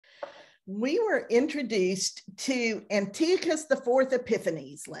We were introduced to Antiochus the Fourth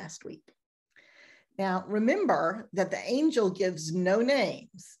Epiphanes last week. Now, remember that the angel gives no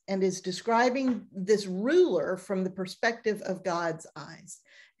names and is describing this ruler from the perspective of God's eyes.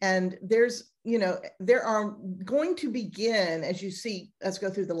 And there are going to begin, as you see us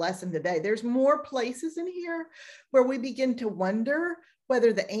go through the lesson today, there's more places in here where we begin to wonder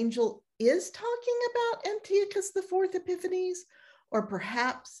whether the angel is talking about Antiochus the Fourth Epiphanes, or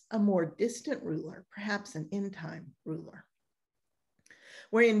perhaps a more distant ruler, perhaps an end-time ruler.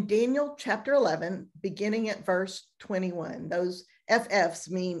 We're in Daniel chapter 11, beginning at verse 21. Those FFs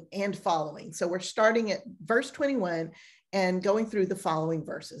mean and following. So we're starting at verse 21 and going through the following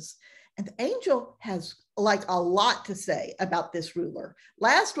verses. And the angel has like a lot to say about this ruler.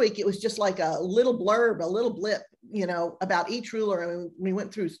 Last week, it was just like a little blurb, a little blip, about each ruler. I mean, we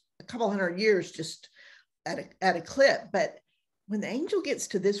went through a couple hundred years just at a clip. But when the angel gets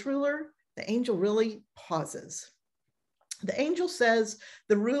to this ruler, the angel really pauses. The angel says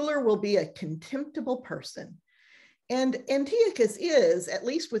the ruler will be a contemptible person. And Antiochus is, at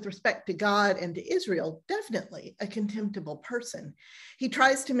least with respect to God and to Israel, definitely a contemptible person. He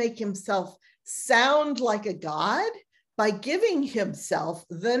tries to make himself sound like a god by giving himself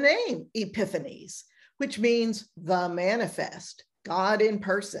the name Epiphanes, which means the manifest, God in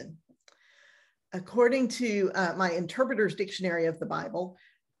person. According to my interpreter's dictionary of the Bible,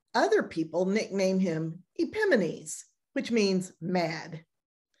 other people nickname him Epiphanes, which means mad.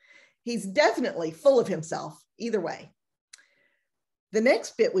 He's definitely full of himself, either way. The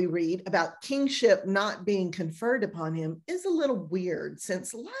next bit we read about kingship not being conferred upon him is a little weird,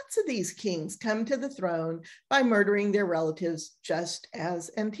 since lots of these kings come to the throne by murdering their relatives, just as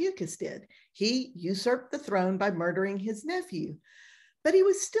Antiochus did. He usurped the throne by murdering his nephew, but he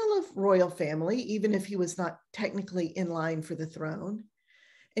was still of royal family, even if he was not technically in line for the throne.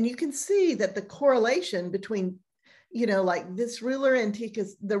 And you can see that the correlation between like this ruler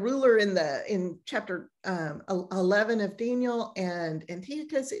Antiochus, the ruler in chapter 11 of Daniel, and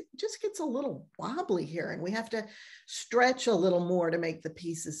Antiochus, it just gets a little wobbly here, and we have to stretch a little more to make the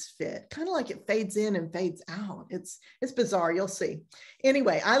pieces fit. Kind of like it fades in and fades out. It's bizarre. You'll see.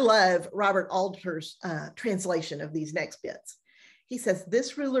 Anyway, I love Robert Alter's translation of these next bits. He says,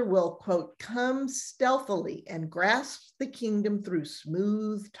 this ruler will, quote, come stealthily and grasp the kingdom through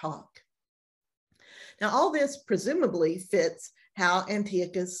smooth talk. Now, all this presumably fits how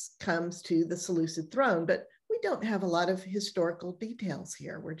Antiochus comes to the Seleucid throne, but we don't have a lot of historical details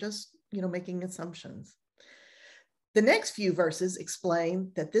here. We're just, making assumptions. The next few verses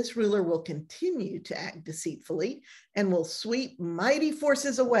explain that this ruler will continue to act deceitfully and will sweep mighty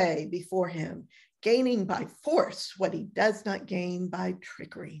forces away before him, gaining by force what he does not gain by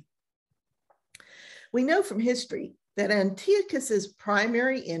trickery. We know from history that Antiochus's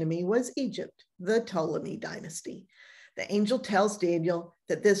primary enemy was Egypt, the Ptolemy dynasty. The angel tells Daniel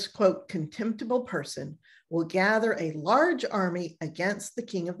that this, quote, contemptible person will gather a large army against the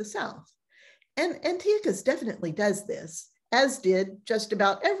king of the south. And Antiochus definitely does this, as did just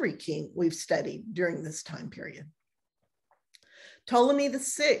about every king we've studied during this time period. Ptolemy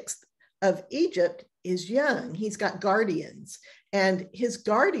VI of Egypt is young. He's got guardians, and his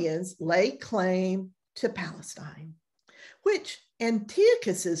guardians lay claim to Palestine, which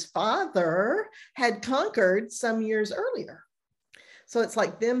Antiochus's father had conquered some years earlier. So it's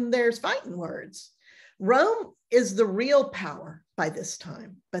like there's fighting words. Rome is the real power by this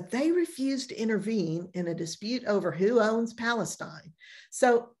time, but they refuse to intervene in a dispute over who owns Palestine.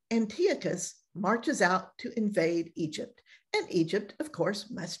 So Antiochus marches out to invade Egypt, and Egypt, of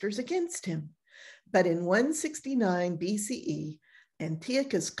course, musters against him. But in 169 BCE,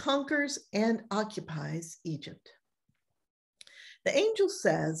 Antiochus conquers and occupies Egypt. The angel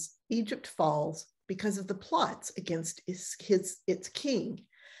says Egypt falls because of the plots against its king.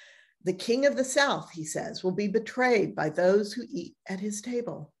 The king of the south, he says, will be betrayed by those who eat at his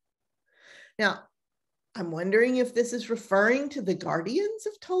table. Now, I'm wondering if this is referring to the guardians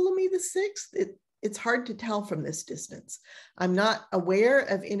of Ptolemy VI. It's hard to tell from this distance. I'm not aware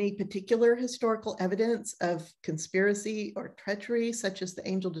of any particular historical evidence of conspiracy or treachery, such as the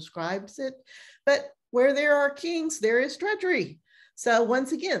angel describes it, but where there are kings, there is treachery. So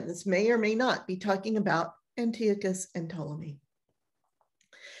once again, this may or may not be talking about Antiochus and Ptolemy.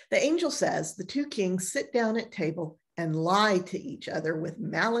 The angel says the two kings sit down at table and lie to each other with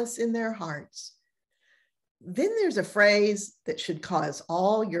malice in their hearts. Then there's a phrase that should cause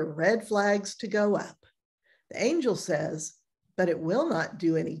all your red flags to go up. The angel says, but it will not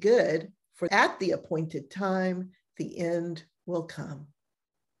do any good, for at the appointed time, the end will come.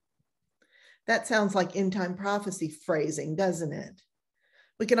 That sounds like end time prophecy phrasing, doesn't it?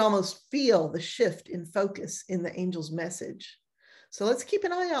 We can almost feel the shift in focus in the angel's message. So let's keep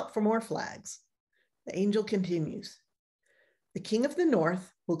an eye out for more flags. The angel continues. The king of the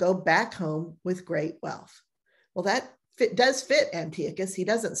north will go back home with great wealth. Well, that does fit Antiochus. He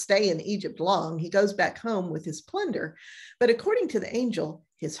doesn't stay in Egypt long. He goes back home with his plunder. But according to the angel,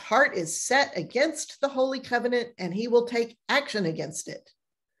 his heart is set against the Holy Covenant and he will take action against it.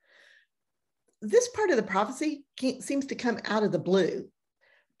 This part of the prophecy seems to come out of the blue.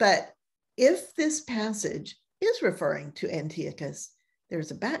 But if this passage is referring to Antiochus,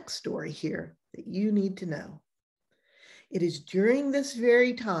 there's a backstory here that you need to know. It is during this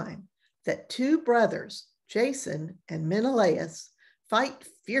very time that two brothers, Jason and Menelaus, fight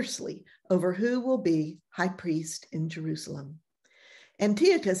fiercely over who will be high priest in Jerusalem.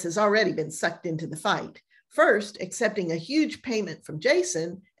 Antiochus has already been sucked into the fight, first accepting a huge payment from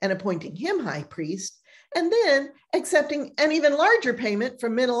Jason and appointing him high priest, and then accepting an even larger payment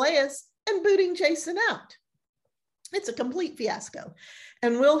from Menelaus and booting Jason out. It's a complete fiasco,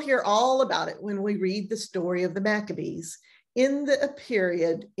 and we'll hear all about it when we read the story of the Maccabees in the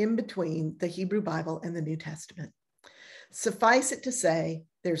period in between the Hebrew Bible and the New Testament. Suffice it to say,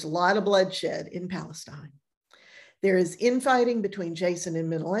 there's a lot of bloodshed in Palestine. There is infighting between Jason and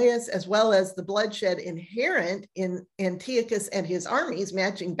Menelaus, as well as the bloodshed inherent in Antiochus and his armies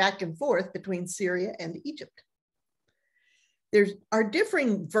matching back and forth between Syria and Egypt. There are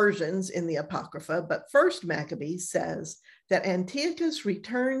differing versions in the Apocrypha, but First Maccabees says that as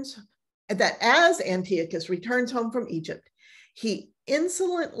Antiochus returns home from Egypt, he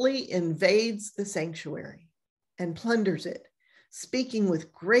insolently invades the sanctuary and plunders it, speaking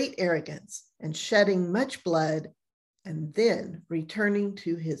with great arrogance and shedding much blood, and then returning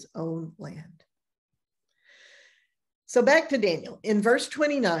to his own land. So back to Daniel. In verse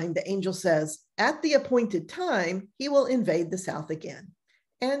 29, the angel says, at the appointed time, he will invade the south again.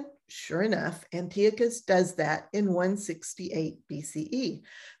 And sure enough, Antiochus does that in 168 BCE.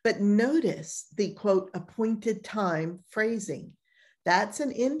 But notice the quote, appointed time phrasing. That's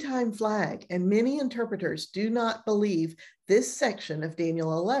an end time flag, and many interpreters do not believe this section of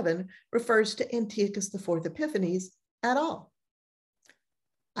Daniel 11 refers to Antiochus IV Epiphanes at all.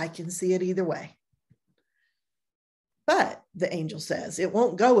 I can see it either way. But, the angel says, it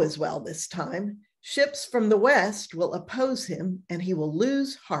won't go as well this time. Ships from the west will oppose him, and he will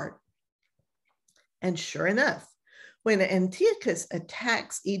lose heart. And sure enough, when Antiochus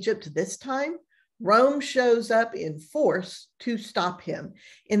attacks Egypt this time, Rome shows up in force to stop him.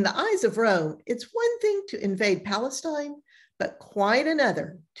 In the eyes of Rome, it's one thing to invade Palestine, but quite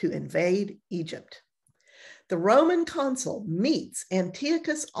another to invade Egypt. The Roman consul meets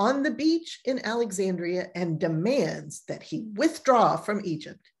Antiochus on the beach in Alexandria and demands that he withdraw from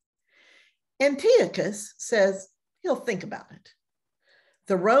Egypt. Antiochus says he'll think about it.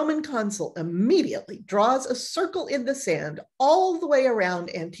 The Roman consul immediately draws a circle in the sand all the way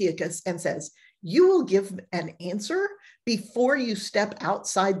around Antiochus and says, you will give an answer before you step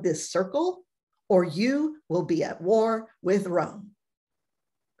outside this circle, or you will be at war with Rome.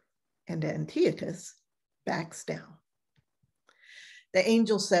 And Antiochus backs down. The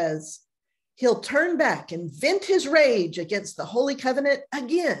angel says he'll turn back and vent his rage against the Holy Covenant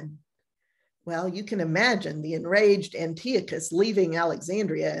again. Well, you can imagine the enraged Antiochus leaving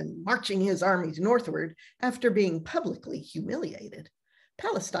Alexandria and marching his armies northward after being publicly humiliated.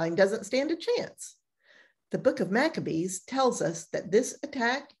 Palestine doesn't stand a chance. The book of Maccabees tells us that this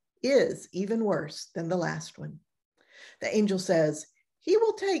attack is even worse than the last one. The angel says, he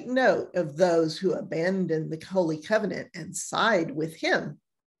will take note of those who abandon the Holy Covenant and side with him.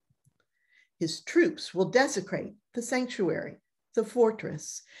 His troops will desecrate the sanctuary, the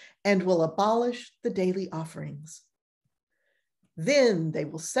fortress, and will abolish the daily offerings. Then they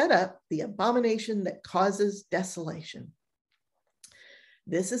will set up the abomination that causes desolation.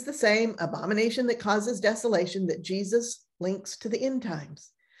 This is the same abomination that causes desolation that Jesus links to the end times.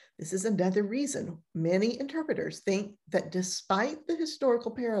 This is another reason many interpreters think that despite the historical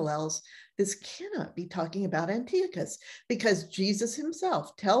parallels, this cannot be talking about Antiochus, because Jesus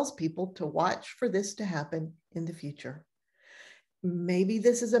himself tells people to watch for this to happen in the future. Maybe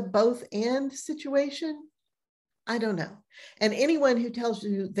this is a both and situation. I don't know. And anyone who tells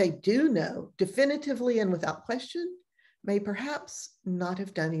you they do know definitively and without question may perhaps not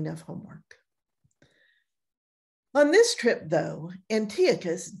have done enough homework. On this trip, though,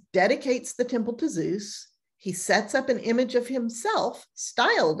 Antiochus dedicates the temple to Zeus. He sets up an image of himself,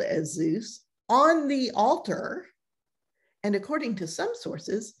 styled as Zeus, on the altar. And according to some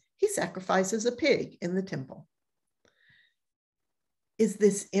sources, he sacrifices a pig in the temple. Is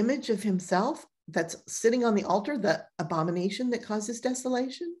this image of himself that's sitting on the altar, the abomination that causes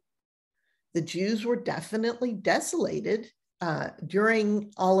desolation? The Jews were definitely desolated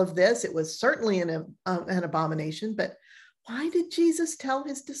during all of this. It was certainly an abomination, but why did Jesus tell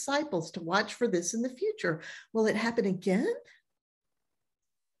his disciples to watch for this in the future? Will it happen again?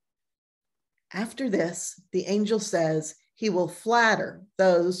 After this, the angel says he will flatter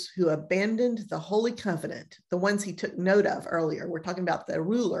those who abandoned the holy covenant, the ones he took note of earlier. We're talking about the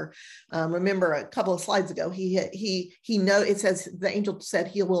ruler. Remember a couple of slides ago, it says the angel said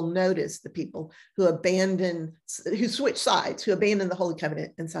he will notice the people who switch sides, who abandon the holy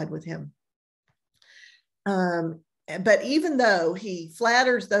covenant and side with him. But even though he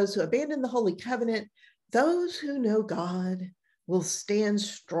flatters those who abandon the holy covenant, those who know God will stand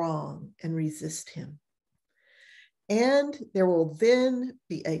strong and resist him. And there will then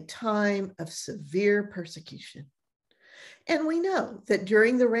be a time of severe persecution. And we know that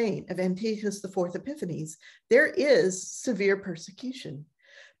during the reign of Antiochus IV Epiphanes, there is severe persecution.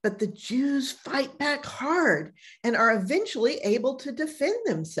 But the Jews fight back hard and are eventually able to defend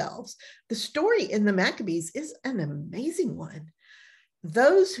themselves. The story in the Maccabees is an amazing one.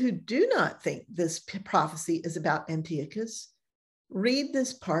 Those who do not think this prophecy is about Antiochus read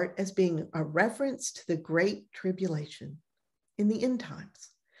this part as being a reference to the Great Tribulation in the end times.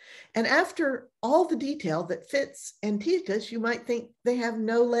 And after all the detail that fits Antiochus, you might think they have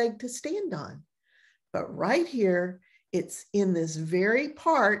no leg to stand on. But right here, it's in this very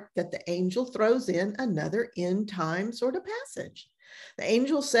part that the angel throws in another end time sort of passage. The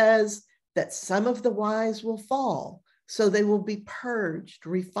angel says that some of the wise will fall, so they will be purged,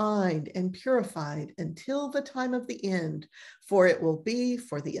 refined, and purified until the time of the end, for it will be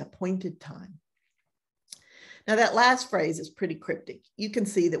for the appointed time. Now, that last phrase is pretty cryptic. You can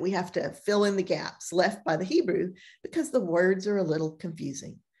see that we have to fill in the gaps left by the Hebrew because the words are a little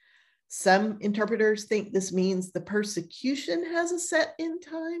confusing. Some interpreters think this means the persecution has a set end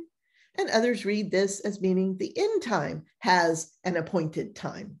time, and others read this as meaning the end time has an appointed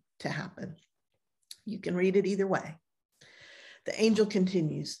time to happen. You can read it either way. The angel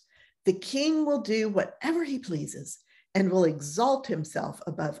continues, the king will do whatever he pleases and will exalt himself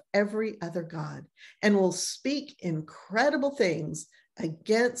above every other god and will speak incredible things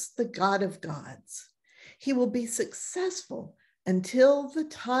against the God of gods. He will be successful until the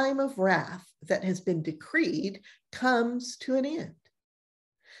time of wrath that has been decreed comes to an end.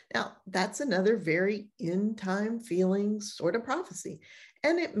 Now, that's another very end time feeling sort of prophecy.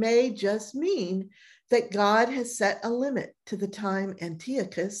 And it may just mean that God has set a limit to the time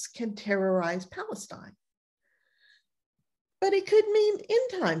Antiochus can terrorize Palestine. But it could mean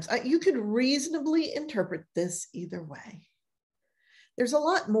end times. You could reasonably interpret this either way. There's a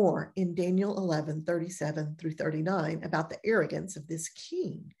lot more in Daniel 11, 37 through 39 about the arrogance of this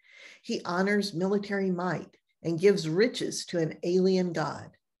king. He honors military might and gives riches to an alien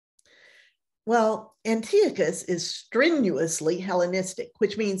god. Well, Antiochus is strenuously Hellenistic,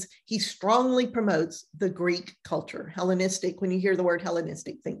 which means he strongly promotes the Greek culture. Hellenistic, when you hear the word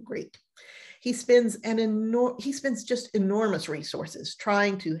Hellenistic, think Greek. He spends just enormous resources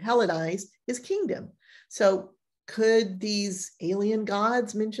trying to Hellenize his kingdom. So could these alien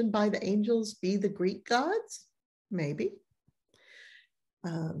gods mentioned by the angels be the Greek gods? Maybe.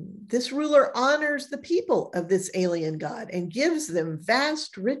 This ruler honors the people of this alien god and gives them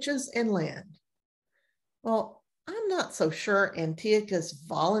vast riches and land. Well, I'm not so sure Antiochus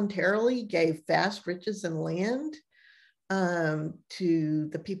voluntarily gave vast riches and land to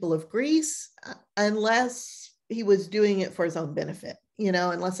the people of Greece, unless he was doing it for his own benefit,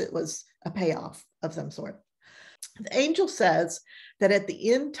 unless it was a payoff of some sort. The angel says that at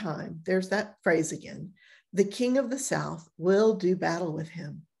the end time, there's that phrase again, the king of the south will do battle with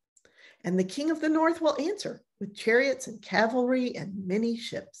him. And the king of the north will answer with chariots and cavalry and many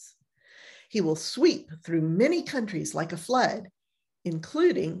ships. He will sweep through many countries like a flood,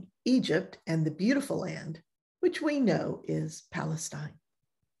 including Egypt and the beautiful land, which we know is Palestine.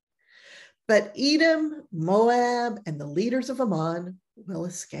 But Edom, Moab, and the leaders of Ammon will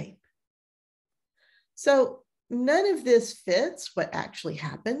escape. So none of this fits what actually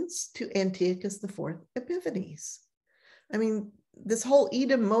happens to Antiochus IV Epiphanes. I mean, this whole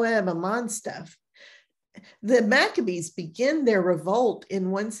Edom, Moab, Ammon stuff, the Maccabees begin their revolt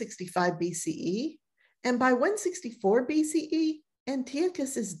in 165 BCE, and by 164 BCE,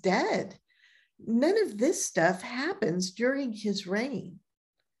 Antiochus is dead. None of this stuff happens during his reign.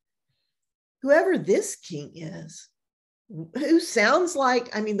 Whoever this king is, who sounds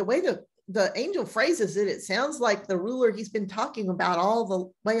like, the way the angel phrases it, it sounds like the ruler he's been talking about all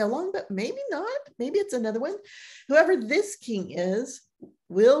the way along, but maybe not. Maybe it's another one. Whoever this king is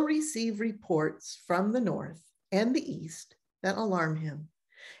will receive reports from the north and the east that alarm him,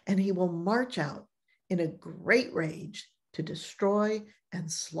 and he will march out in a great rage to destroy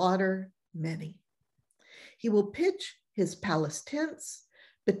and slaughter many. He will pitch his palace tents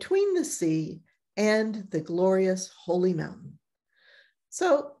between the sea and the glorious holy mountain.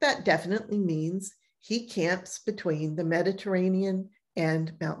 So that definitely means he camps between the Mediterranean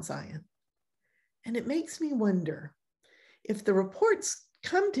and Mount Zion. And it makes me wonder, if the reports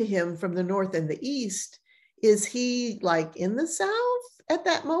come to him from the north and the east, is he like in the south at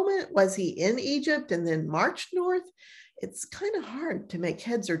that moment? Was he in Egypt and then marched north? It's kind of hard to make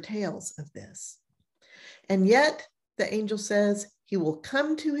heads or tails of this. And yet the angel says he will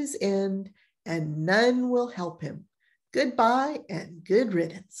come to his end and none will help him. Goodbye and good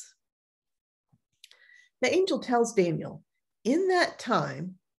riddance. The angel tells Daniel, in that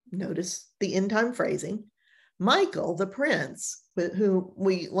time, notice the end time phrasing, Michael, the prince, who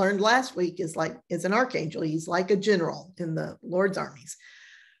we learned last week is an archangel. He's like a general in the Lord's armies.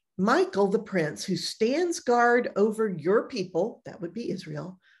 Michael, the prince, who stands guard over your people, that would be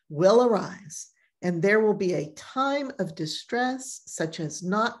Israel, will arise, and there will be a time of distress such as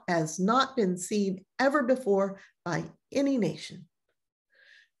not been seen ever before by any nation.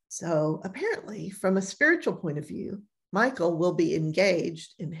 So apparently, from a spiritual point of view, Michael will be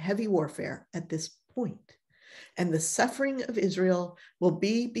engaged in heavy warfare at this point, and the suffering of Israel will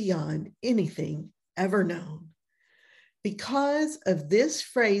be beyond anything ever known. Because of this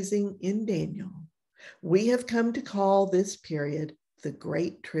phrasing in Daniel, we have come to call this period the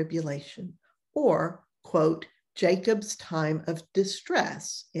Great Tribulation, or, quote, Jacob's time of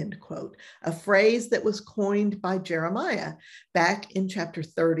distress, end quote, a phrase that was coined by Jeremiah back in chapter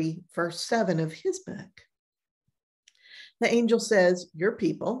 30, verse 7 of his book. The angel says, your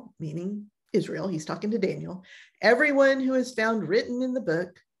people, meaning Israel, he's talking to Daniel, everyone who is found written in the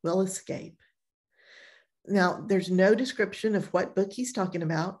book will escape. Now, there's no description of what book he's talking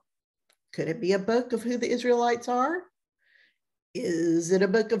about. Could it be a book of who the Israelites are? Is it a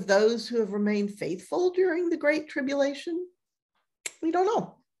book of those who have remained faithful during the Great Tribulation? We don't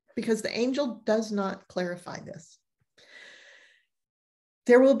know, because the angel does not clarify this.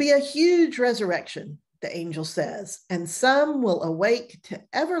 There will be a huge resurrection, the angel says, and some will awake to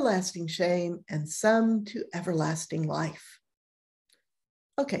everlasting shame and some to everlasting life.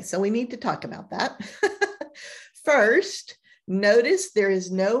 Okay, so we need to talk about that. First, notice there is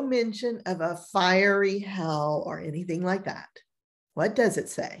no mention of a fiery hell or anything like that. What does it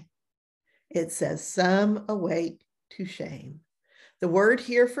say? It says some awake to shame. The word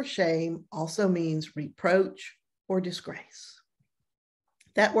here for shame also means reproach or disgrace.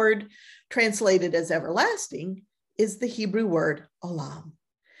 That word translated as everlasting is the Hebrew word olam.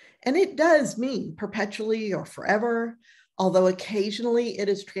 And it does mean perpetually or forever, although occasionally it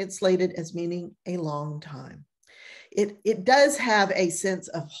is translated as meaning a long time. It does have a sense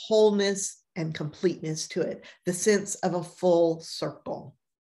of wholeness and completeness to it, the sense of a full circle.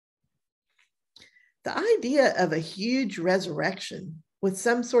 The idea of a huge resurrection with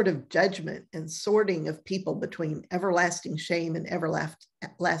some sort of judgment and sorting of people between everlasting shame and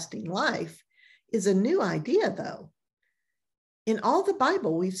everlasting life is a new idea, though. In all the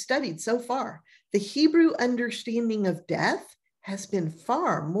Bible we've studied so far, the Hebrew understanding of death has been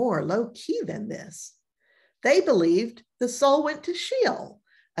far more low-key than this. They believed the soul went to Sheol,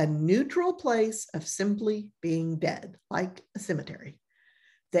 a neutral place of simply being dead, like a cemetery.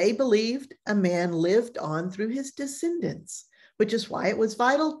 They believed a man lived on through his descendants, which is why it was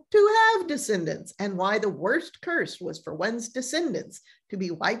vital to have descendants and why the worst curse was for one's descendants to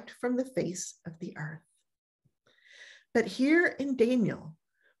be wiped from the face of the earth. But here in Daniel,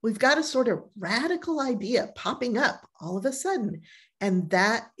 we've got a sort of radical idea popping up all of a sudden, and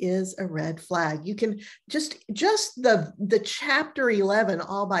that is a red flag. You can just the chapter 11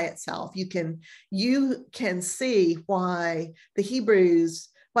 all by itself, you can see why the Hebrews,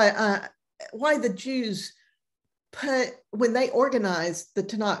 why the Jews when they organized the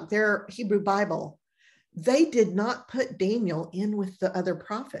Tanakh, their Hebrew Bible, they did not put Daniel in with the other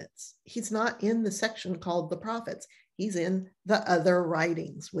prophets. He's not in the section called the prophets. He's in the other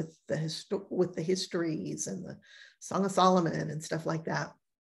writings with the histories and the Song of Solomon and stuff like that.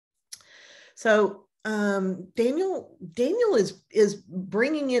 So Daniel is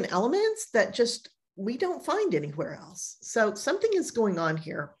bringing in elements that just we don't find anywhere else. So something is going on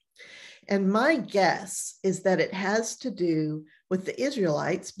here. And my guess is that it has to do with the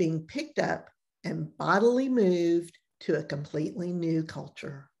Israelites being picked up and bodily moved to a completely new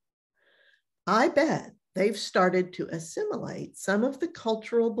culture. I bet they've started to assimilate some of the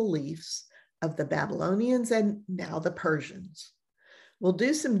cultural beliefs of the Babylonians and now the Persians. We'll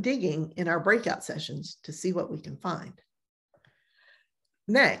do some digging in our breakout sessions to see what we can find.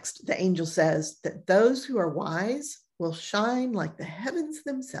 Next, the angel says that those who are wise will shine like the heavens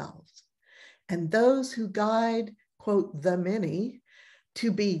themselves, and those who guide, quote, the many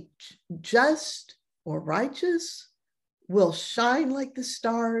to be just or righteous will shine like the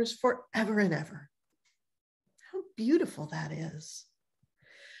stars forever and ever. How beautiful that is.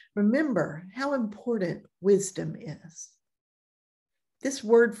 Remember how important wisdom is. This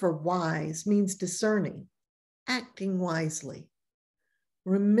word for wise means discerning, acting wisely.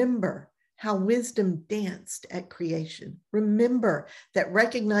 Remember how wisdom danced at creation. Remember that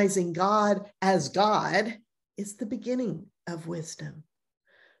recognizing God as God is the beginning of wisdom.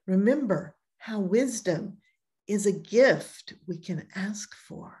 Remember how wisdom is a gift we can ask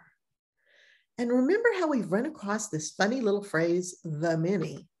for. And remember how we've run across this funny little phrase, the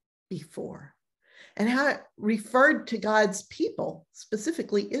many, before, and how it referred to God's people,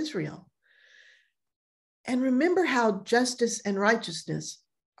 specifically Israel. And remember how justice and righteousness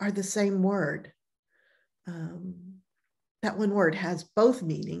are the same word. That one word has both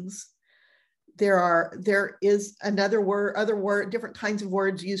meanings. There is different kinds of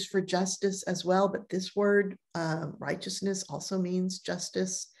words used for justice as well, but this word, righteousness, also means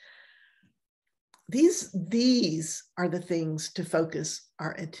justice. These are the things to focus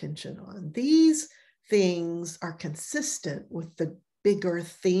our attention on. These things are consistent with the bigger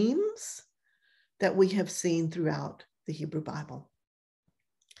themes that we have seen throughout the Hebrew Bible.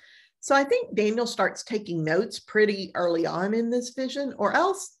 So I think Daniel starts taking notes pretty early on in this vision, or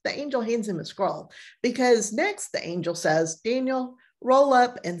else the angel hands him a scroll, because next the angel says, Daniel, roll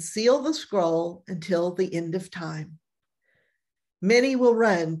up and seal the scroll until the end of time. Many will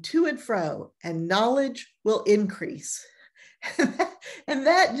run to and fro, and knowledge will increase. And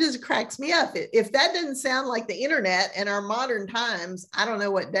that just cracks me up. If that doesn't sound like the internet in our modern times, I don't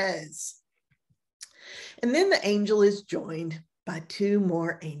know what does. And then the angel is joined by two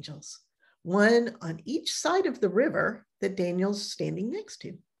more angels, one on each side of the river that Daniel's standing next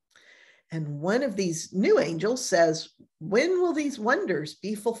to. And one of these new angels says, when will these wonders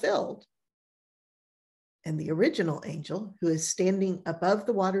be fulfilled? And the original angel, who is standing above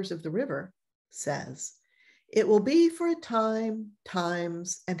the waters of the river, says, it will be for a time,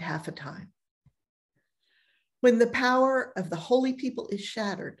 times, and half a time. When the power of the holy people is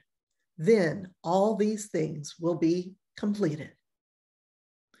shattered, then all these things will be completed.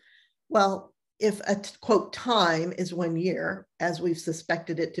 Well, if a quote time is 1 year, as we've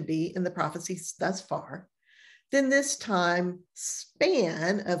suspected it to be in the prophecies thus far, then this time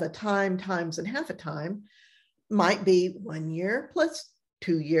span of a time, times, and half a time might be 1 year plus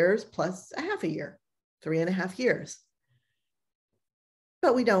 2 years plus a half a year, 3.5 years.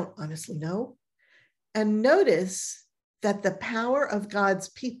 But we don't honestly know. And notice that the power of God's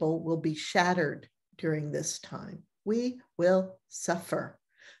people will be shattered during this time. We will suffer.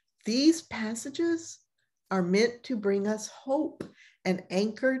 These passages are meant to bring us hope, an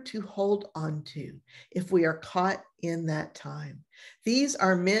anchor to hold on to if we are caught in that time. These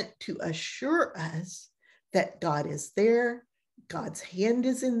are meant to assure us that God is there, God's hand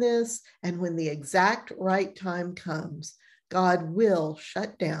is in this, and when the exact right time comes, God will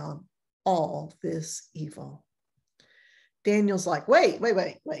shut down all this evil. Daniel's like, wait,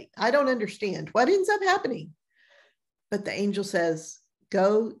 I don't understand. What ends up happening? But the angel says,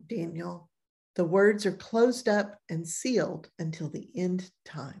 go, Daniel. The words are closed up and sealed until the end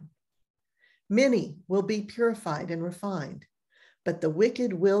time. Many will be purified and refined, but the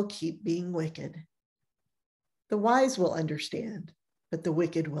wicked will keep being wicked. The wise will understand, but the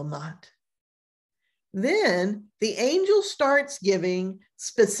wicked will not. Then the angel starts giving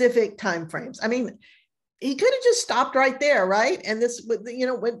specific time frames. I mean, he could have just stopped right there, right? And this,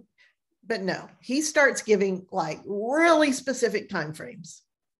 but no, he starts giving like really specific time frames.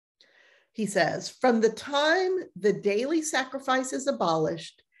 He says, from the time the daily sacrifice is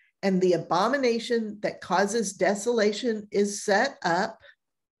abolished and the abomination that causes desolation is set up,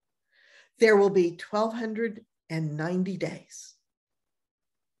 there will be 1,290 days.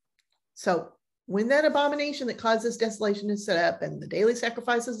 So when that abomination that causes desolation is set up and the daily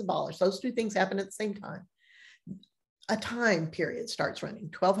sacrifice is abolished, those two things happen at the same time. A time period starts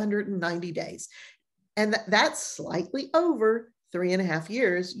running, 1,290 days. And that's slightly over 3.5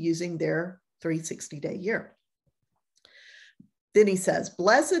 years using their 360-day year. Then he says,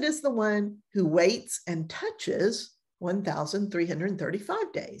 blessed is the one who waits and touches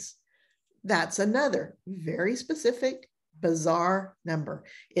 1,335 days. That's another very specific, bizarre number.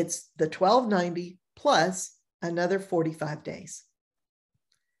 It's the 1,290 plus another 45 days.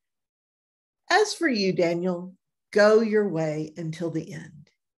 As for you, Daniel, Go your way until the end.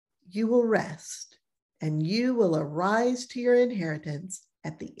 You will rest, and you will arise to your inheritance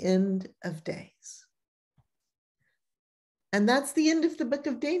at the end of days. And that's the end of the book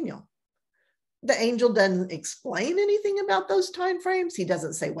of Daniel. The angel doesn't explain anything about those time frames. He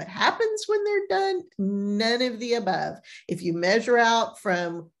doesn't say what happens when they're done. None of the above. If you measure out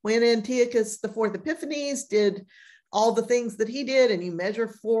from when Antiochus the fourth Epiphanes did all the things that he did, and you measure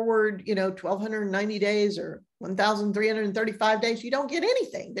forward, 1,290 days or 1,335 days, you don't get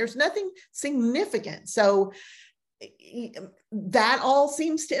anything. There's nothing significant. So that all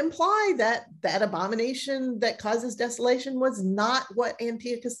seems to imply that that abomination that causes desolation was not what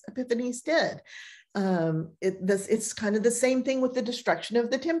Antiochus Epiphanes did. It's kind of the same thing with the destruction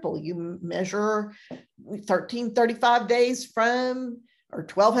of the temple. You measure 1,335 days from, or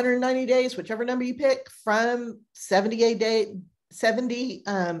 1,290 days, whichever number you pick, from 70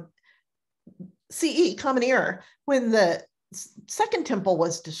 CE, Common Era, when the second temple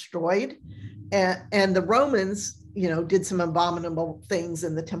was destroyed, and the Romans did some abominable things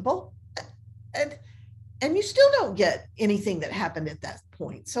in the temple, and you still don't get anything that happened at that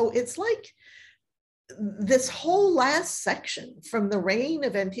point. So it's like this whole last section from the reign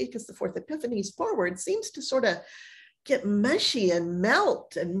of Antiochus the fourth Epiphanes forward seems to sort of get mushy and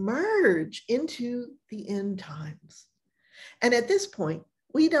melt and merge into the end times. And at this point,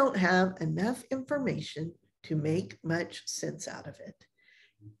 we don't have enough information to make much sense out of it.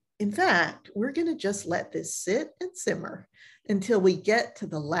 In fact, we're going to just let this sit and simmer until we get to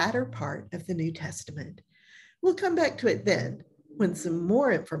the latter part of the New Testament. We'll come back to it then when some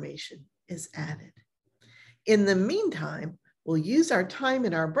more information is added. In the meantime, we'll use our time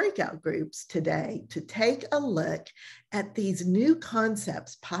in our breakout groups today to take a look at these new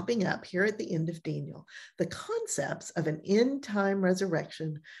concepts popping up here at the end of Daniel, the concepts of an end time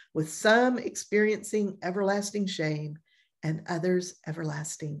resurrection, with some experiencing everlasting shame and others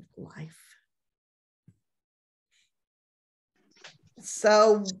everlasting life.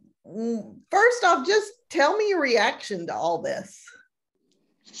 So first off, just tell me your reaction to all this.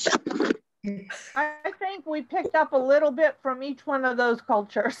 I think we picked up a little bit from each one of those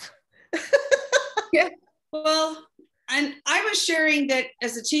cultures. Yeah, well, and I was sharing that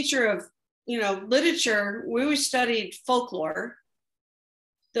as a teacher of, literature, we studied folklore,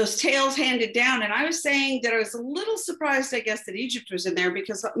 those tales handed down. And I was saying that I was a little surprised, I guess, that Egypt was in there,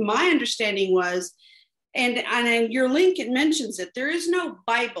 because my understanding was, and in your link, it mentions it, there is no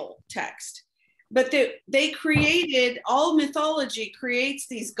Bible text. But they created, all mythology creates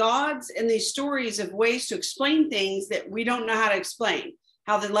these gods and these stories of ways to explain things that we don't know how to explain,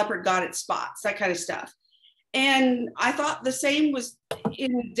 how the leopard got its spots, that kind of stuff. And I thought the same was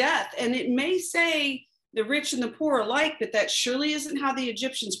in death. And it may say the rich and the poor alike, but that surely isn't how the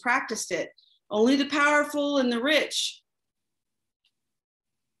Egyptians practiced it. Only the powerful and the rich.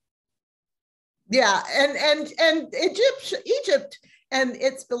 Yeah, and Egypt and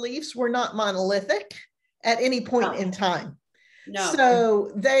its beliefs were not monolithic at any point in time. No.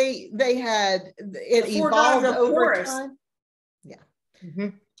 So they had, it evolved over time. Yeah. Mm-hmm.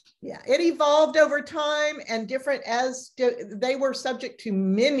 Yeah, it evolved over time, and different as they were subject to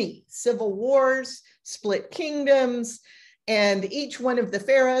many civil wars, split kingdoms, and each one of the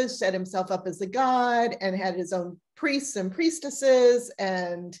pharaohs set himself up as a god and had his own priests and priestesses,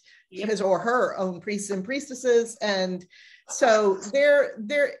 and his or her own priests and priestesses. And so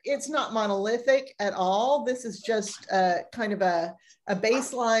it's not monolithic at all. This is just kind of a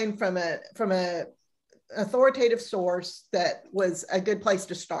baseline from a authoritative source that was a good place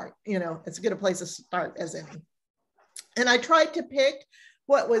to start. It's a good place to start as any. And I tried to pick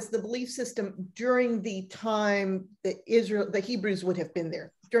what was the belief system during the time that the Hebrews would have been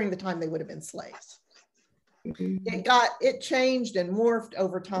there, during the time they would have been slaves. It changed and morphed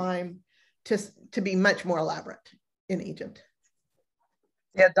over time to be much more elaborate in Egypt.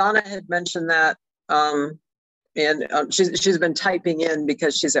 Yeah, Donna had mentioned that, and she's been typing in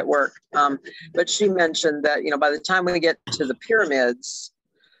because she's at work. But she mentioned that, by the time we get to the pyramids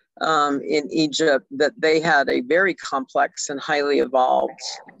in Egypt, that they had a very complex and highly evolved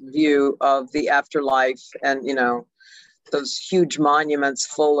view of the afterlife, and those huge monuments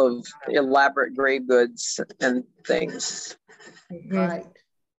full of elaborate grave goods and things. Right.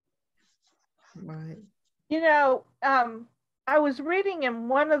 I was reading in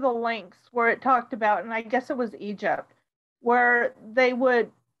one of the links where it talked about, and I guess it was Egypt, where they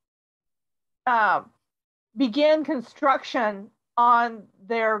would begin construction on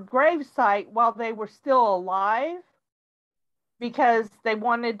their gravesite while they were still alive, because they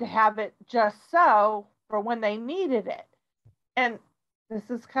wanted to have it just so for when they needed it. And this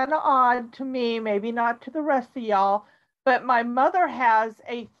is kind of odd to me, maybe not to the rest of y'all, but my mother has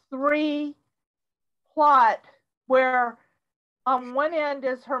a 3 plot where on one end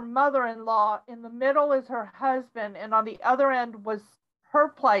is her mother-in-law, in the middle is her husband, and on the other end was her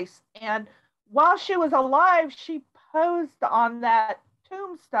place. And while she was alive, she posed on that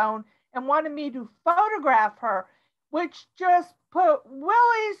tombstone and wanted me to photograph her, which just put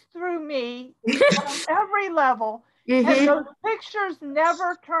willies through me on every level. And those pictures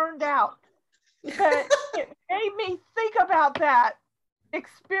never turned out. But it made me think about that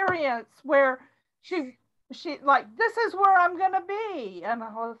experience where she like, this is where I'm gonna be. And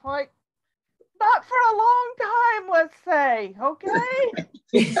I was like, not for a long time, let's say, okay?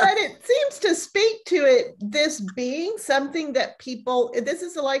 But it seems to speak to it, this being something that people, this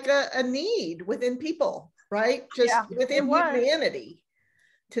is like a need within people, right? Just within humanity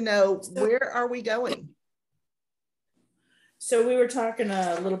to know, where are we going? So we were talking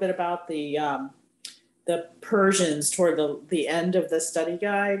a little bit about the Persians toward the end of the study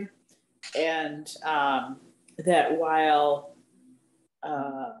guide, and that while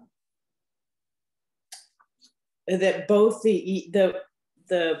that both the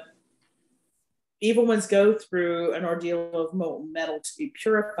evil ones go through an ordeal of molten metal to be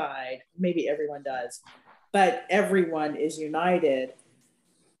purified, maybe everyone does, but everyone is united.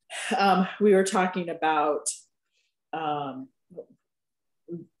 We were talking about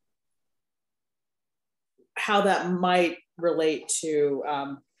how that might relate to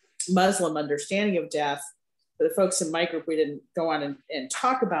Muslim understanding of death. For the folks in my group, we didn't go on and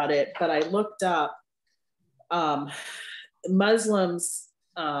talk about it, but I looked up Muslims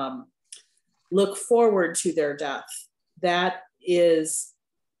look forward to their death. That is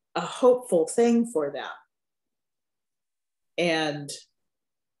a hopeful thing for them. And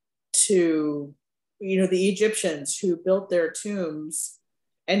to, the Egyptians who built their tombs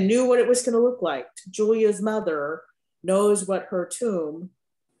and knew what it was going to look like. Julia's mother knows what her tomb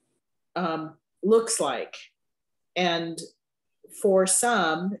looks like. And for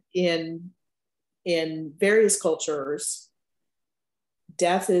some in various cultures,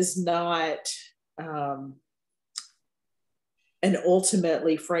 death is not an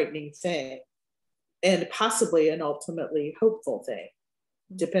ultimately frightening thing, and possibly an ultimately hopeful thing,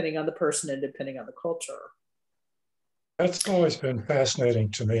 depending on the person and depending on the culture. That's always been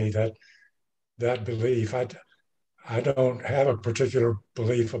fascinating to me, that belief. I don't have a particular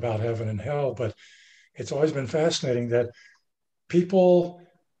belief about heaven and hell, but it's always been fascinating that people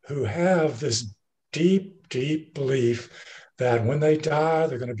who have this deep, deep belief that when they die,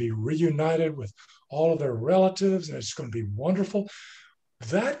 they're going to be reunited with all of their relatives and it's going to be wonderful,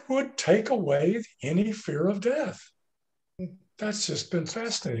 that would take away any fear of death. That's just been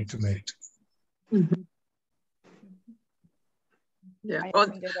fascinating to me. Mm-hmm. Yeah. Well,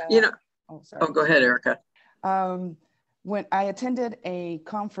 go ahead, Erica. When I attended a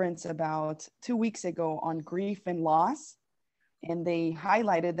conference about 2 weeks ago on grief and loss, and they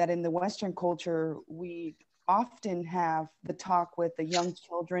highlighted that in the Western culture, we often have the talk with the young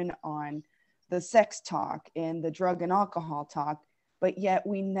children on the sex talk and the drug and alcohol talk, but yet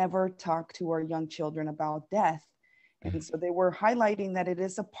we never talk to our young children about death. And so they were highlighting that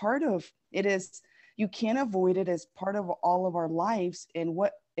you can't avoid it as part of all of our lives, and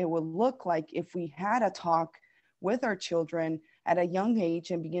what it would look like if we had a talk with our children at a young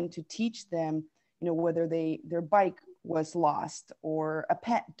age and begin to teach them, whether their bike was lost or a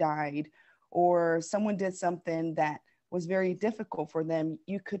pet died or someone did something that was very difficult for them.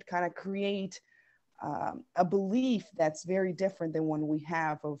 You could kind of create a belief that's very different than one we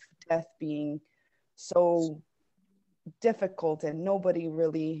have of death being so difficult, and nobody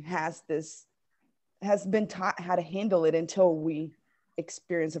really has been taught how to handle it until we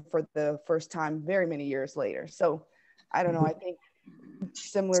experience it for the first time very many years later. So I don't know, I think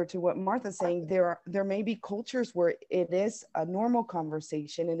similar to what Martha's saying, there may be cultures where it is a normal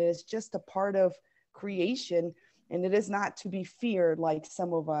conversation and it is just a part of creation, and it is not to be feared like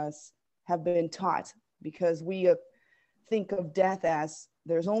some of us have been taught, because we think of death as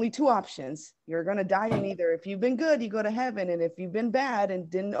there's only 2 options. You're going to die, and either if you've been good, you go to heaven, and if you've been bad and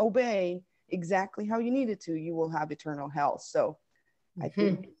didn't obey exactly how you needed to, you will have eternal hell. So I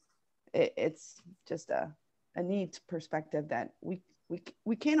think it's just a neat perspective that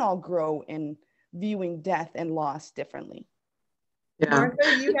we can all grow in viewing death and loss differently. Yeah.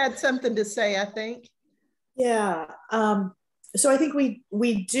 Martha, you had something to say, I think. Yeah. So I think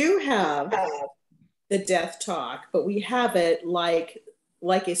we do have the death talk, but we have it like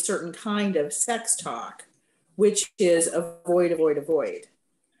a certain kind of sex talk, which is avoid.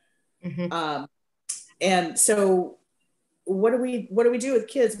 And so what do we do with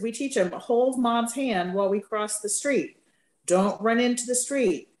kids? We teach them, hold mom's hand while we cross the street. Don't run into the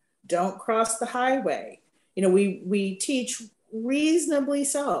street. Don't cross the highway. You know, we teach reasonably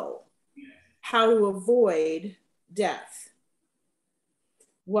so how to avoid death.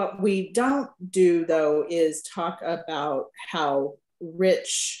 What we don't do, though, is talk about how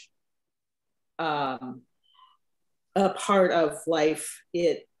rich a part of life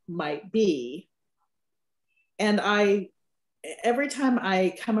it might be. And every time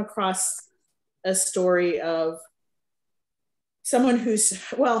I come across a story of someone who's,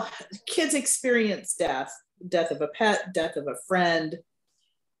 well, kids experience death of a pet, death of a friend,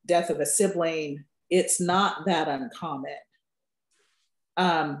 death of a sibling. It's not that uncommon.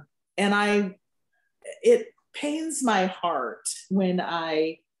 And it pains my heart when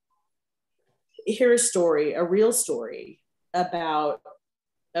I hear a real story about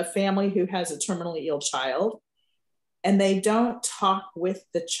a family who has a terminally ill child, and they don't talk with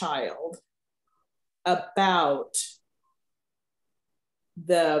the child about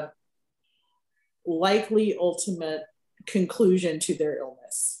the likely ultimate conclusion to their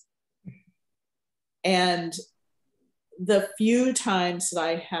illness. And the few times that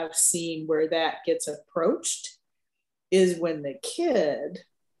I have seen where that gets approached is when the kid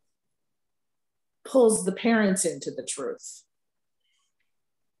pulls the parents into the truth,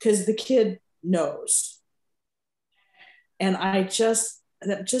 because the kid knows. And that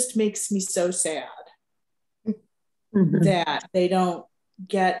just makes me so sad that they don't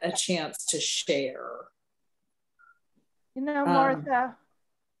get a chance to share. You know, Martha,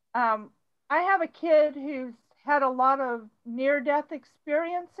 I have a kid who's had a lot of near-death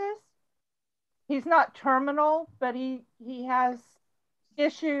experiences. He's not terminal, but he has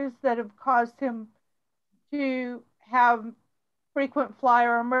issues that have caused him to have frequent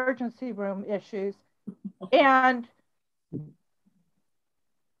flyer emergency room issues. And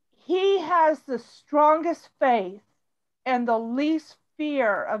he has the strongest faith and the least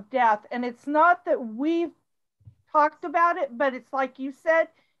fear of death. And it's not that we've talked about it, but it's like you said,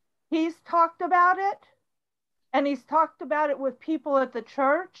 he's talked about it, and he's talked about it with people at the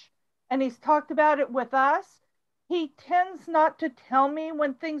church, and he's talked about it with us. He tends not to tell me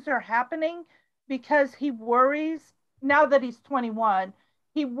when things are happening because he worries, now that he's 21,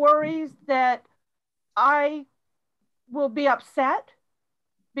 he worries that I will be upset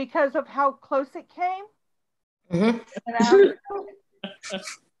because of how close it came.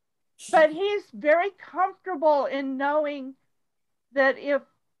 But he's very comfortable in knowing that if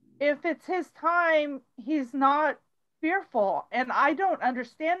it's his time, he's not fearful. And I don't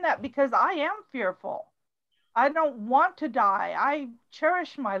understand that, because I am fearful. I don't want to die. I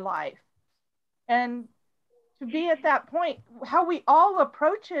cherish my life. And to be at that point, how we all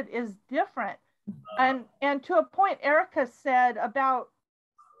approach it is different. And to a point Erica said about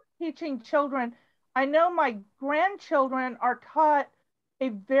teaching children, I know my grandchildren are taught a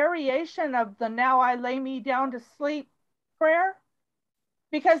variation of the "now I lay me down to sleep" prayer,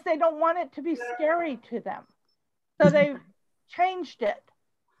 because they don't want it to be scary to them. So they've changed it.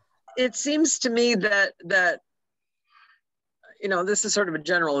 It seems to me that you know, this is sort of a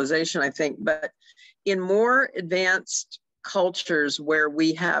generalization, I think, but in more advanced cultures where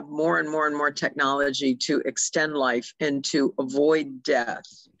we have more and more and more technology to extend life and to avoid death,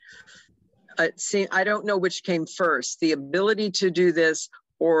 I don't know which came first, the ability to do this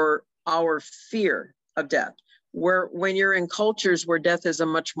or our fear of death. Where when you're in cultures where death is a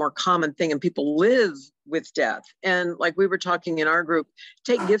much more common thing and people live with death, and like we were talking in our group,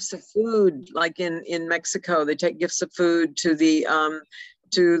 take gifts of food, like in Mexico, they take gifts of food to the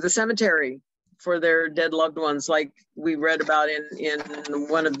cemetery for their dead loved ones, like we read about in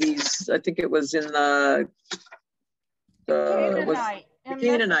one of these, I think it was in the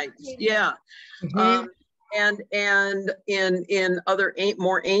Canaanites, yeah. And in other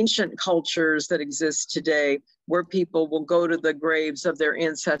more ancient cultures that exist today, where people will go to the graves of their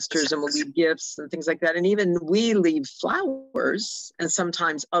ancestors and will leave gifts and things like that. And even we leave flowers and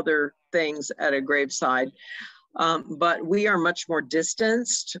sometimes other things at a graveside. But we are much more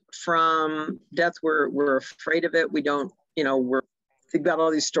distanced from death. We're afraid of it. We don't, you know, we've got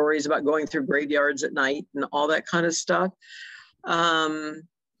all these stories about going through graveyards at night and all that kind of stuff.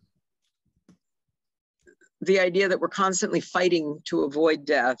 The idea that we're constantly fighting to avoid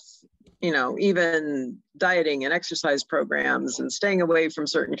death, you know, even dieting and exercise programs and staying away from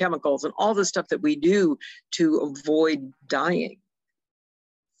certain chemicals and all the stuff that we do to avoid dying.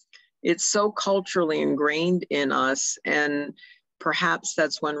 It's so culturally ingrained in us, and perhaps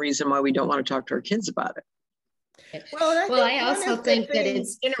that's one reason why we don't want to talk to our kids about it. Well, I also think that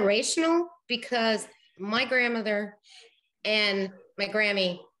it's generational, because my grandmother and my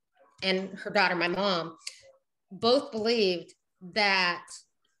Grammy and her daughter, my mom, both believed that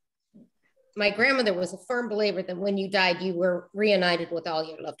my grandmother was a firm believer that when you died, you were reunited with all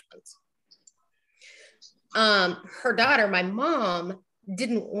your loved ones. Her daughter, my mom,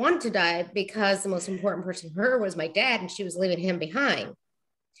 didn't want to die because the most important person for her was my dad, and she was leaving him behind.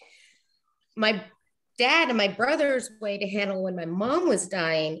 My dad and my brother's way to handle when my mom was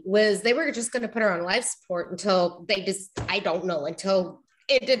dying was they were just going to put her on life support until until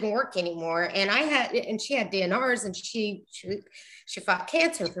it didn't work anymore. And she had DNRs, and she fought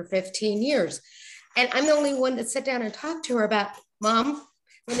cancer for 15 years. And I'm the only one that sat down and talked to her about, Mom,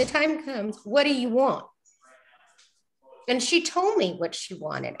 when the time comes, what do you want? And she told me what she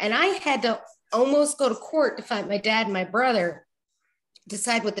wanted. And I had to almost go to court to fight my dad and my brother,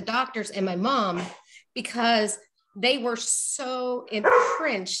 decide with the doctors and my mom, because they were so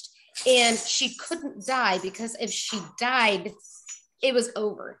entrenched and she couldn't die, because if she died, it was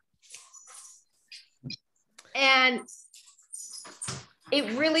over. And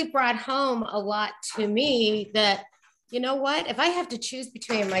it really brought home a lot to me that, you know what, if I have to choose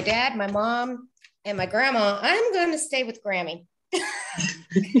between my dad, my mom, and my grandma, I'm going to stay with Grammy.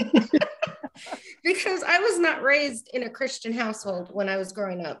 Because I was not raised in a Christian household when I was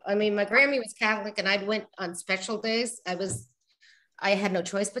growing up. I mean, my Grammy was Catholic, and I went on special days. I had no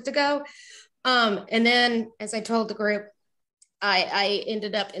choice but to go. And then, as I told the group, I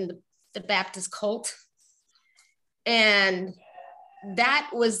ended up in the Baptist cult. And that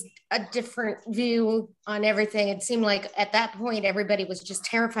was a different view on everything. It seemed like at that point, everybody was just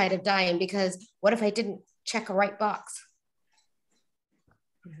terrified of dying, because what if I didn't check a right box?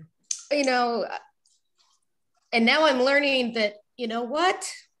 You know, and now I'm learning that, you know what?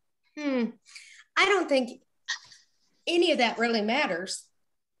 I don't think any of that really matters,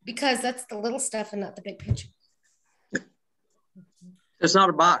 because that's the little stuff and not the big picture. It's not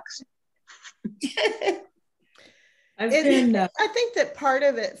a box. I think that part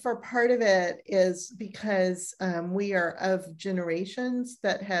of it is because we are of generations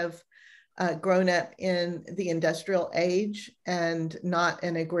that have grown up in the industrial age and not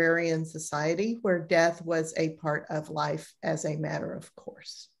an agrarian society, where death was a part of life as a matter of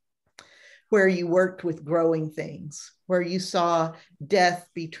course, where you worked with growing things, where you saw death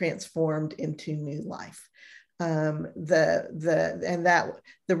be transformed into new life. That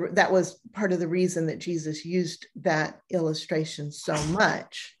was part of the reason that Jesus used that illustration so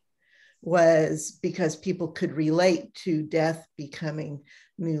much, was because people could relate to death becoming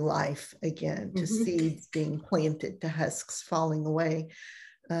new life again, to seeds being planted, to husks falling away.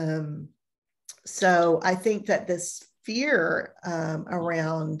 So I think that this fear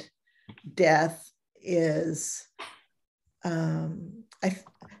around death is,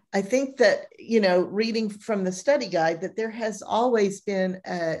 I think that, you know, reading from the study guide, that there has always been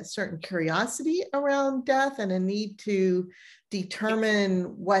a certain curiosity around death and a need to determine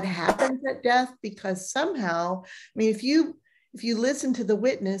what happens at death, because somehow, I mean, if you listen to the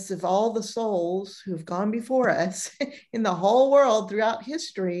witness of all the souls who have gone before us in the whole world throughout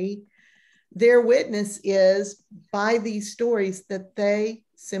history, their witness is by these stories that they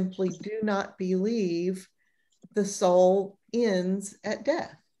simply do not believe the soul ends at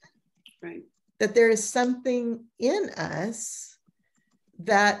death. Right. That there is something in us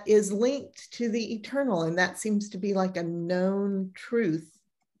that is linked to the eternal, and that seems to be like a known truth,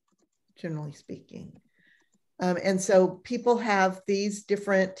 generally speaking. And so people have these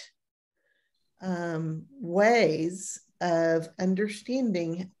different ways of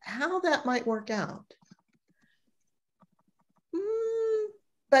understanding how that might work out.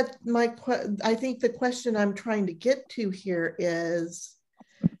 But I think the question I'm trying to get to here is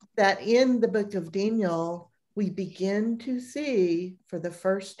that in the book of Daniel, we begin to see for the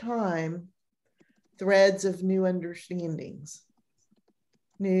first time threads of new understandings,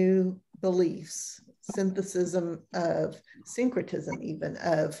 new beliefs, synthesis of syncretism, even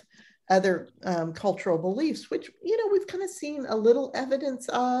of other cultural beliefs, which, you know, we've kind of seen a little evidence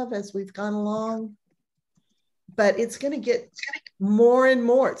of as we've gone along. But it's going to get more and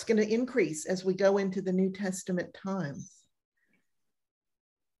more. It's going to increase as we go into the New Testament times.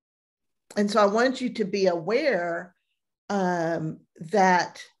 And so I want you to be aware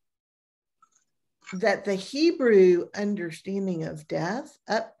that the Hebrew understanding of death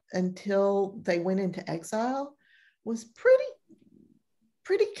up until they went into exile was pretty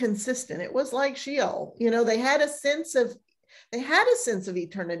consistent. It was like Sheol. You know, they had a sense of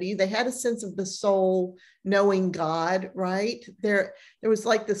eternity. They had a sense of the soul knowing God, right? There was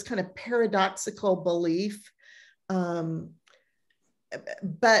like this kind of paradoxical belief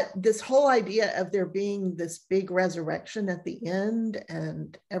but this whole idea of there being this big resurrection at the end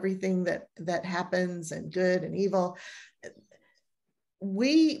and everything that happens and good and evil,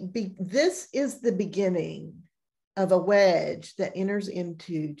 this is the beginning of a wedge that enters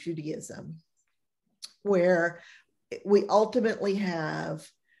into Judaism, where we ultimately have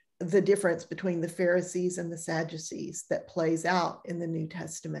the difference between the Pharisees and the Sadducees that plays out in the New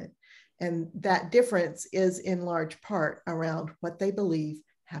Testament. And that difference is in large part around what they believe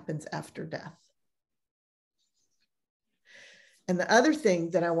happens after death. And the other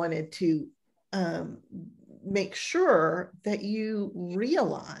thing that I wanted to make sure that you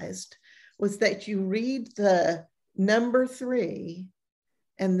realized was that you read the number 3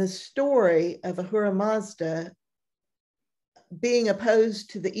 and the story of Ahura Mazda being opposed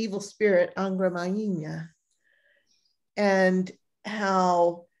to the evil spirit Angra Mainya, and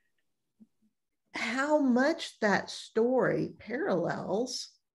how much that story parallels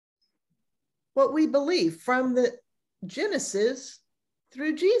what we believe from the Genesis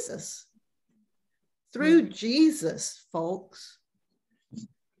through Jesus. Through Jesus, folks.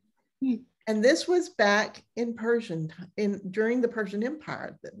 And this was back in during the Persian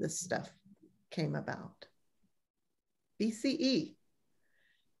Empire that this stuff came about. BCE.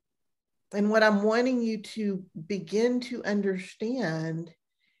 And what I'm wanting you to begin to understand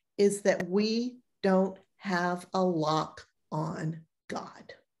is that we don't have a lock on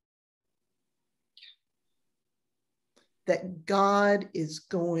God. That God is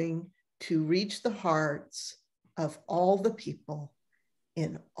going to reach the hearts of all the people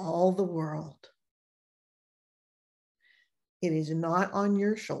in all the world. It is not on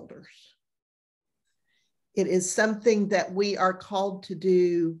your shoulders. It is something that we are called to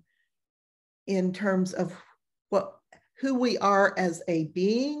do in terms of who we are as a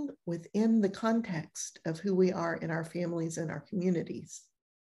being within the context of who we are in our families and our communities.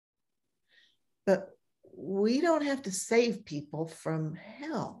 But we don't have to save people from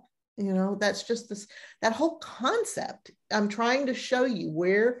hell. You know, that's just that whole concept. I'm trying to show you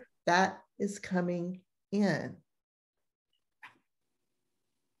where that is coming in.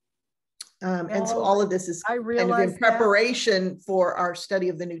 And so all of this is kind of in preparation for our study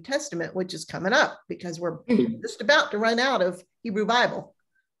of the New Testament, which is coming up because we're just about to run out of Hebrew Bible.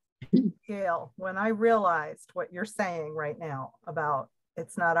 Gail, when I realized what you're saying right now about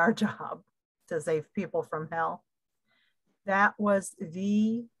it's not our job to save people from hell, that was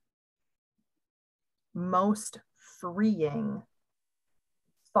the most freeing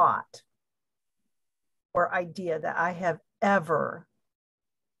thought or idea that I have ever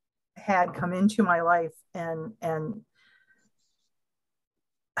had come into my life, and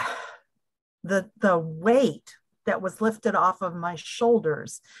the weight that was lifted off of my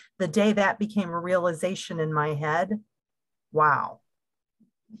shoulders the day that became a realization in my head. Wow.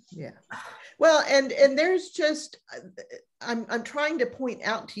 Yeah. Well, and there's just I'm trying to point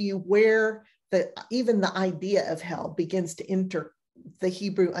out to you where even the idea of hell begins to enter the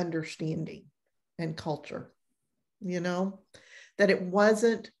Hebrew understanding and culture, you know, that it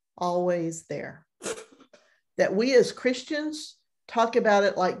wasn't always there. That we as Christians talk about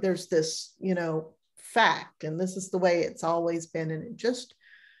it like there's this, you know, fact, and this is the way it's always been. And it just,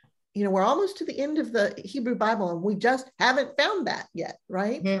 you know, we're almost to the end of the Hebrew Bible and we just haven't found that yet,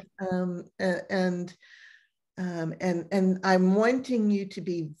 right? Mm-hmm. And I'm wanting you to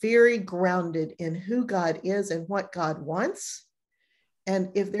be very grounded in who God is and what God wants. And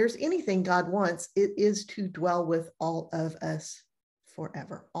if there's anything God wants, it is to dwell with all of us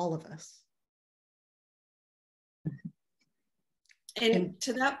forever, all of us. And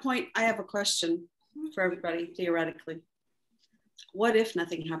to that point, I have a question for everybody, theoretically. What if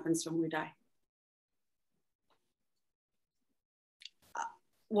nothing happens when we die?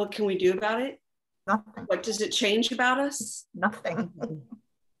 What can we do about it? Nothing. What does it change about us? Nothing.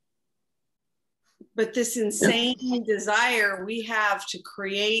 But this insane desire we have to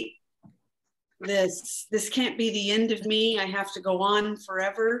create this can't be the end of me. I have to go on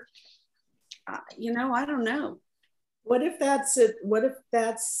forever. You know, I don't know. What if that's it? What if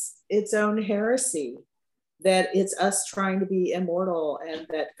that's its own heresy? That it's us trying to be immortal and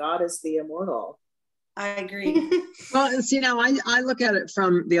that God is the immortal. I agree. Well, see, now I look at it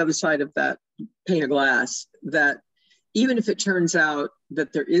from the other side of that pane of glass, that even if it turns out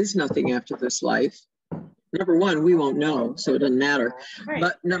that there is nothing after this life, number one, we won't know, so it doesn't matter. Right.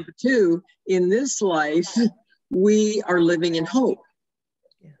 But number two, in this life, we are living in hope.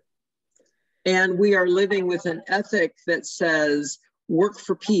 And we are living with an ethic that says, work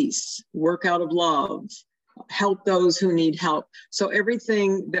for peace, work out of love, help those who need help. So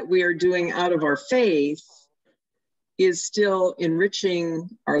everything that we are doing out of our faith is still enriching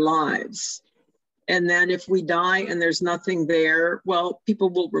our lives. And then if we die and there's nothing there, well, people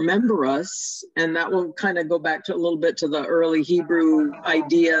will remember us. And that will kind of go back to a little bit to the early Hebrew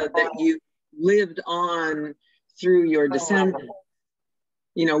idea that you lived on through your descendants.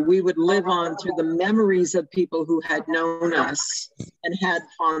 You know, we would live on through the memories of people who had known us and had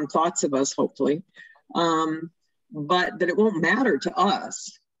fond thoughts of us, hopefully. But that it won't matter to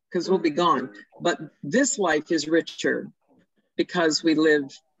us because we'll be gone. But this life is richer because we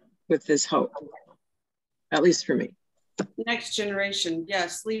live with this hope, at least for me. Next generation,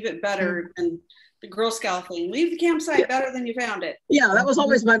 yes, leave it better than the Girl Scout thing. Leave the campsite better than you found it. Yeah, that was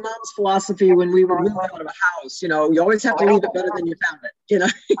always my mom's philosophy when we would move out of a house. You know, you always have to leave it better than you found it, you know.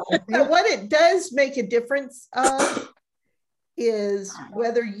 And what it does make a difference of is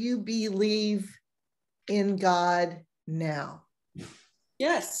whether you believe in God now.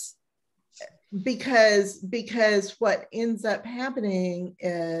 Yes. Because what ends up happening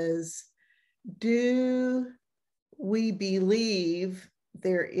is, do we believe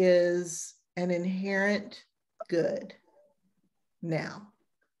there is an inherent good now?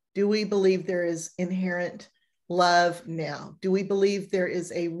 Do we believe there is inherent love now? Do we believe there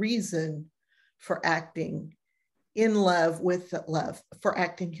is a reason for acting in love with love, for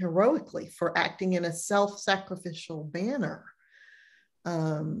acting heroically, for acting in a self-sacrificial manner?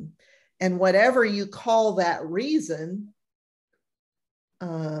 And whatever you call that reason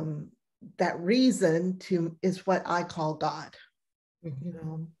is what I call God, you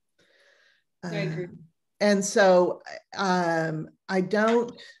know. I agree. And so I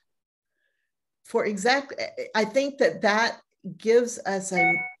think that gives us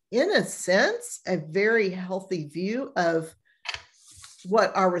in a sense, a very healthy view of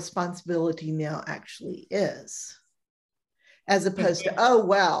what our responsibility now actually is, as opposed to, oh,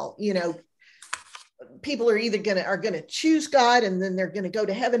 well, you know, people are either going to choose God and then they're going to go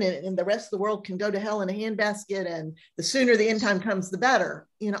to heaven, and the rest of the world can go to hell in a handbasket, and the sooner the end time comes, the better.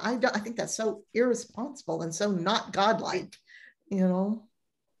 You know, I think that's so irresponsible and so not godlike, you know.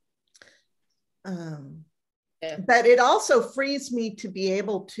 But it also frees me to be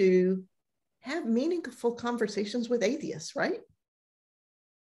able to have meaningful conversations with atheists, right?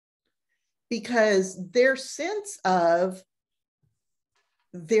 Because their sense of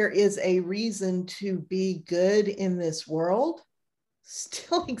there is a reason to be good in this world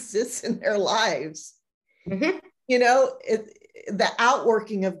still exists in their lives. Mm-hmm. You know, the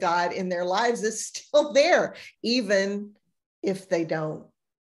outworking of God in their lives is still there, even if they don't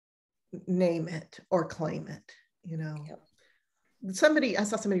name it or claim it, you know. Yep. I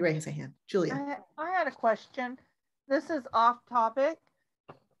saw somebody raise a hand. Julia. I had a question. This is off topic.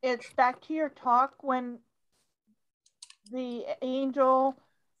 It's back to your talk when the angel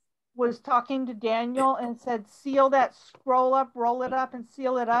was talking to Daniel and said, seal that scroll up, roll it up, and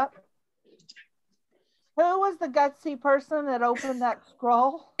seal it up. Who was the gutsy person that opened that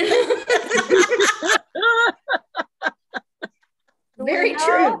scroll? Very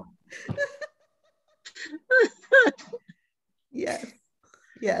true.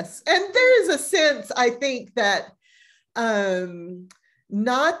 Yes. And there is a sense, I think, that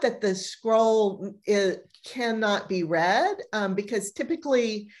not that the scroll cannot be read, because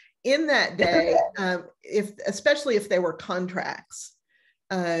typically in that day, especially if there were contracts,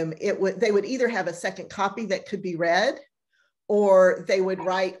 they would either have a second copy that could be read, or they would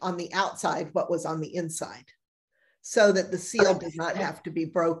write on the outside what was on the inside, so that the seal does not have to be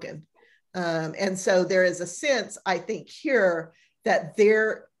broken. And so there is a sense, I think, here that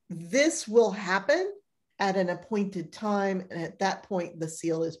this will happen at an appointed time, and at that point the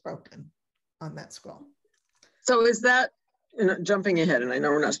seal is broken on that scroll. So is that, jumping ahead, and I know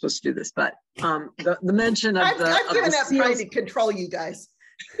we're not supposed to do this, but the mention of I've given up trying to control you guys.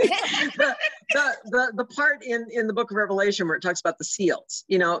 the part in the book of Revelation where it talks about the seals,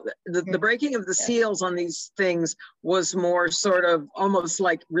 you know, the breaking of the seals on these things was more sort of almost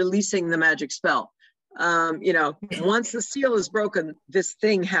like releasing the magic spell. You know, once the seal is broken, this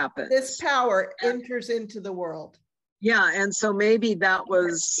thing happens. This power enters into the world. Yeah, and so maybe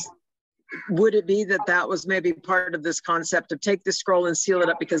would it be that was maybe part of this concept of take the scroll and seal it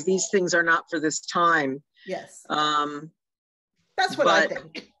up, because these things are not for this time? Yes. That's what I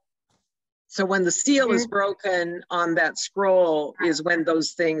think. So when the seal is broken on that scroll is when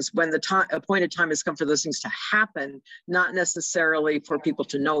those things, when the appointed time has come for those things to happen, not necessarily for people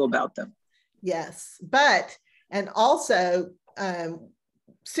to know about them. Yes, and also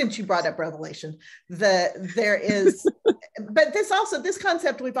since you brought up Revelation, there is, but this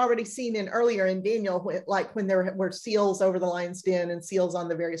concept we've already seen earlier in Daniel, when there were seals over the lion's den and seals on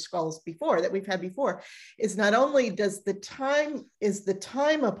the various scrolls that we've had before, is not only is the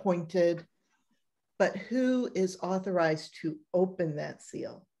time appointed, but who is authorized to open that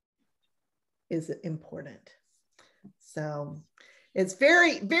seal is important. So it's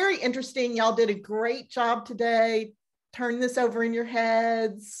very, very interesting. Y'all did a great job today. Turn this over in your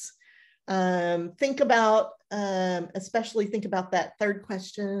heads. Think about, especially think about that third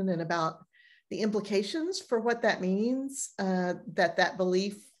question and about the implications for what that means, that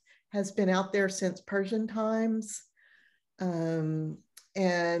belief has been out there since Persian times. And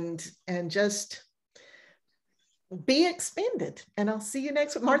just be expanded. And I'll see you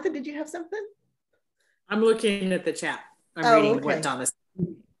next week. Martha, did you have something? I'm looking at the chat. I'm reading what Donna said.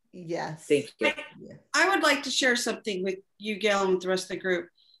 Yes. Thank you. I would like to share something with you, Gail, and with the rest of the group.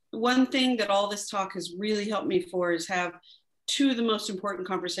 One thing that all this talk has really helped me for is have two of the most important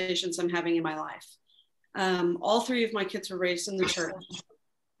conversations I'm having in my life. All three of my kids were raised in the church,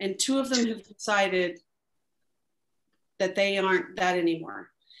 and two of them have decided that they aren't that anymore.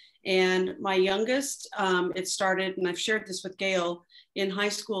 And my youngest, it started, and I've shared this with Gail, in high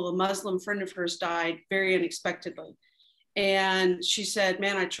school, a Muslim friend of hers died very unexpectedly. And she said,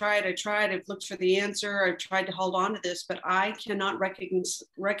 man, I tried, I've looked for the answer. I've tried to hold on to this, but I cannot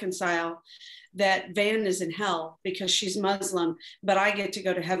reconcile that Van is in hell because she's Muslim, but I get to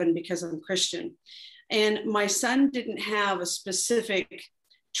go to heaven because I'm Christian. And my son didn't have a specific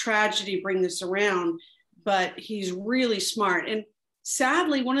tragedy bring this around, but he's really smart. And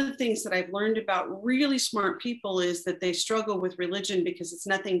sadly, one of the things that I've learned about really smart people is that they struggle with religion because it's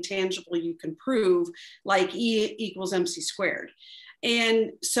nothing tangible you can prove, like E equals MC squared.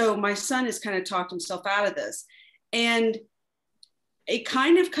 And so my son has kind of talked himself out of this. And it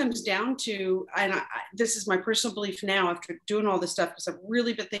kind of comes down to, and this is my personal belief now after doing all this stuff, because I've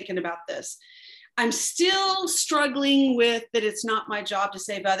really been thinking about this. I'm still struggling with that it's not my job to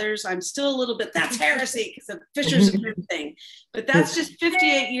save others. I'm still a little bit, that's heresy because of Fisher's a good thing. But that's just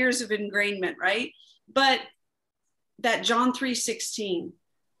 58 years of ingrainment, right? But that John 3:16,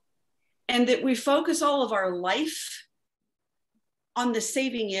 and that we focus all of our life on the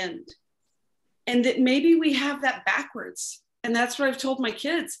saving end. And that maybe we have that backwards. And that's what I've told my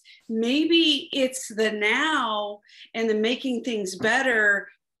kids. Maybe it's the now and the making things better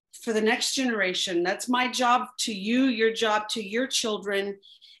for the next generation. That's my job to you, your job to your children,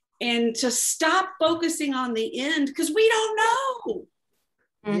 and to stop focusing on the end because we don't know.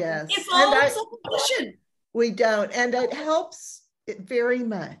 Yes. It's all supposition. We don't. And it helps very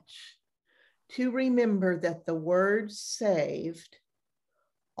much to remember that the word saved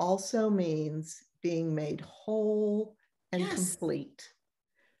also means being made whole and complete.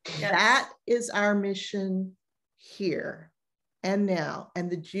 Yes. That is our mission here and now. And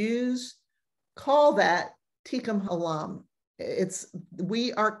the Jews call that tikkun olam.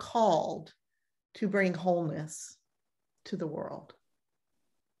 We are called to bring wholeness to the world.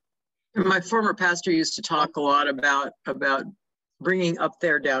 And my former pastor used to talk a lot about bringing up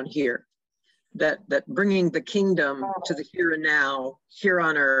there down here, that bringing the kingdom to the here and now, here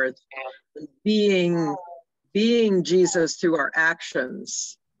on earth, being Jesus through our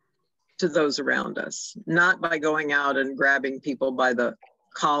actions to those around us, not by going out and grabbing people by the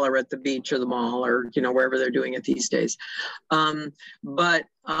collar at the beach or the mall or wherever they're doing it these days, but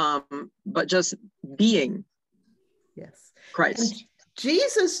just being Christ. And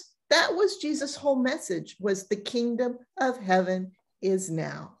Jesus, that was Jesus' whole message, was the kingdom of heaven is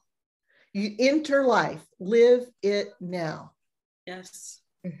now. You enter life, live it now. Yes.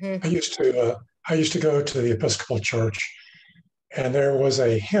 I used to go to the Episcopal Church, and there was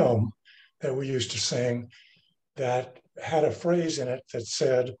a hymn that we used to sing that had a phrase in it that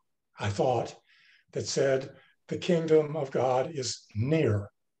said, the kingdom of God is near.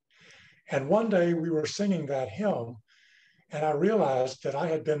 And one day we were singing that hymn, and I realized that I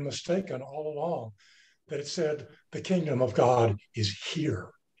had been mistaken all along, that it said, the kingdom of God is here.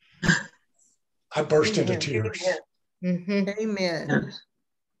 I burst into tears. Mm-hmm. Amen.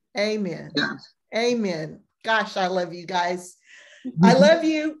 Amen. Amen. Gosh, I love you guys. I love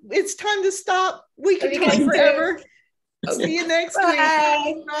you. It's time to stop. We can talk forever. See you next week.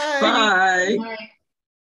 Bye. Bye.